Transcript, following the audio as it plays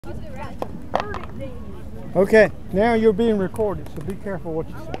Okay, now you're being recorded, so be careful what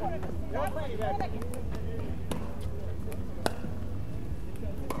you say.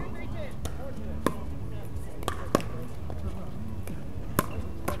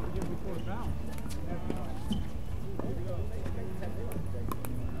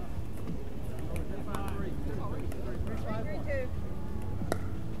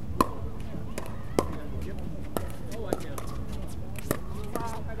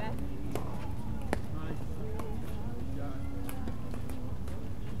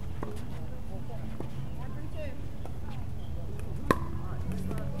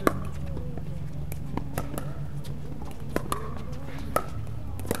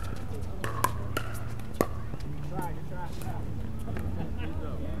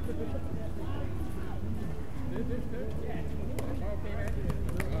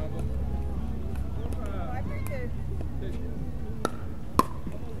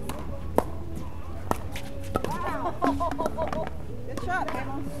 Good shot,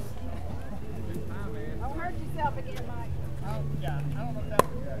 Pamela. Don't hurt yourself again, Mike. Oh, yeah. I don't know if that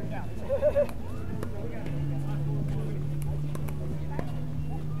was good. Yeah.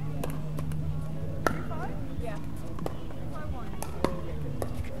 You're fine? Yeah. 5-1.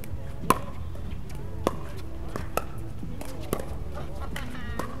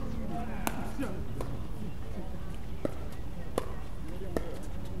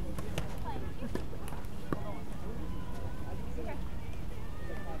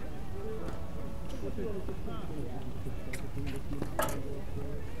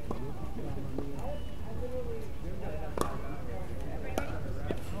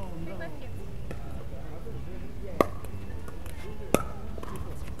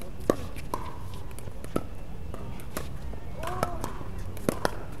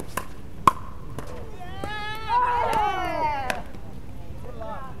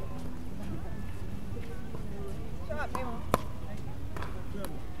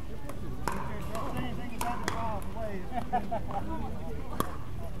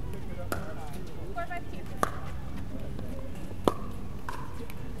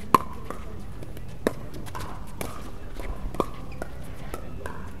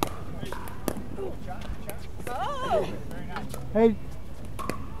 Hey,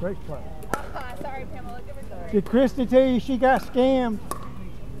 great play. Sorry, Pamela. Give her sorry. Did Christie tell you she got scammed?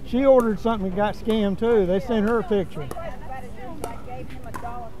 She ordered something and got scammed too. They sent her a picture. I gave him $1.50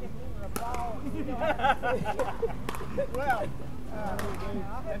 for a ball. Well,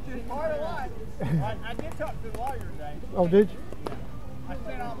 that's just part of life. I did talk to the lawyer today. Oh, did you? I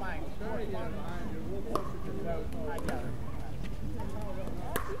sent all my correspondence. So I got it.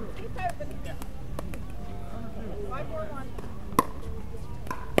 Keep open. Yeah. 5-4-1.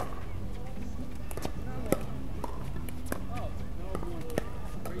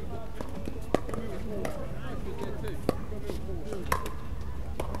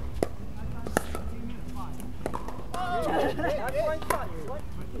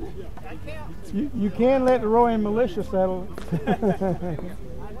 You can let the Roy and militia settle it.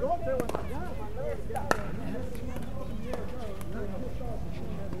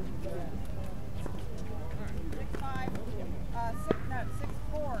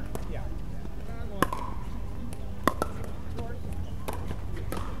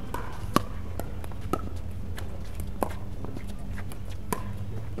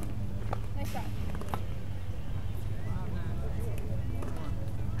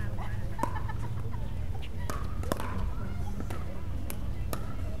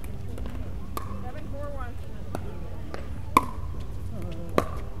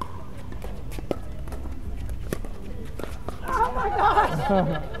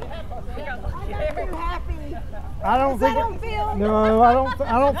 Very happy. I don't think. No, I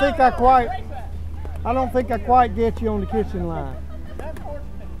don't think I quite. I don't think I quite get you on the kitchen line.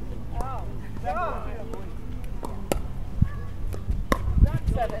 Oh, God.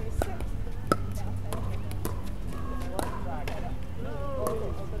 76.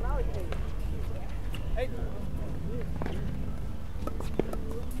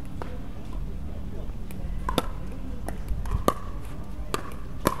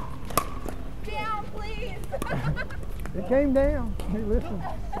 Down, please. It came down. Hey, listen.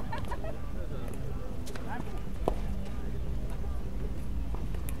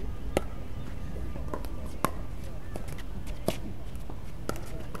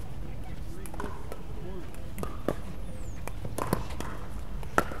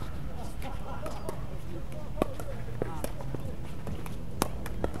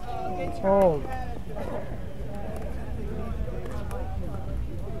 Oh.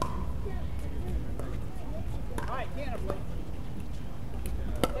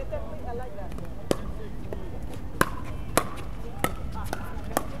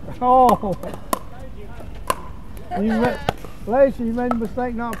 Oh. Lacey, you made a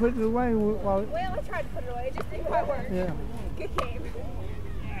mistake not putting it away. Well, I tried to put it away. It just didn't quite work. Yeah. Good game.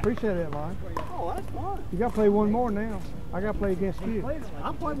 Appreciate it, Mike. Oh, that's fun. You got to play one more now. I got to play against you.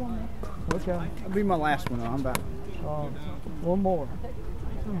 I'll play one more. Okay. That'll be my last one. I'm back. One more.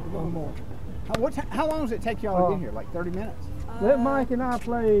 One more. How long does it take y'all to get here? Like 30 minutes? Let Mike and I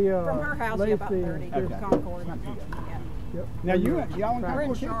play. From her house, Lacey about 30. Okay. Concord. Yep. Now y'all in We're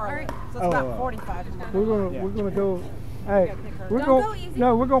in Concord too? Charlotte, so it's about 45 minutes. We're gonna go. Hey,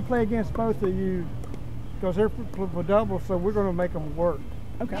 we're gonna play against both of you because they're for doubles, so we're gonna make them work.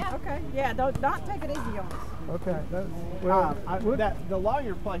 Okay. Yeah, okay. Yeah, don't take it easy on us. Okay. The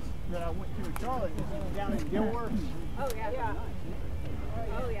lawyer place that I went to in Charlotte is down in Gilworth. Oh yeah.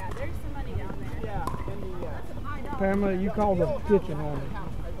 Oh yeah, there's some money down there. Yeah. Pamela, you call the kitchen on them.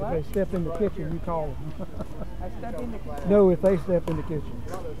 If they step in the kitchen, you call them. I step in the kitchen. No, if they step in the kitchen.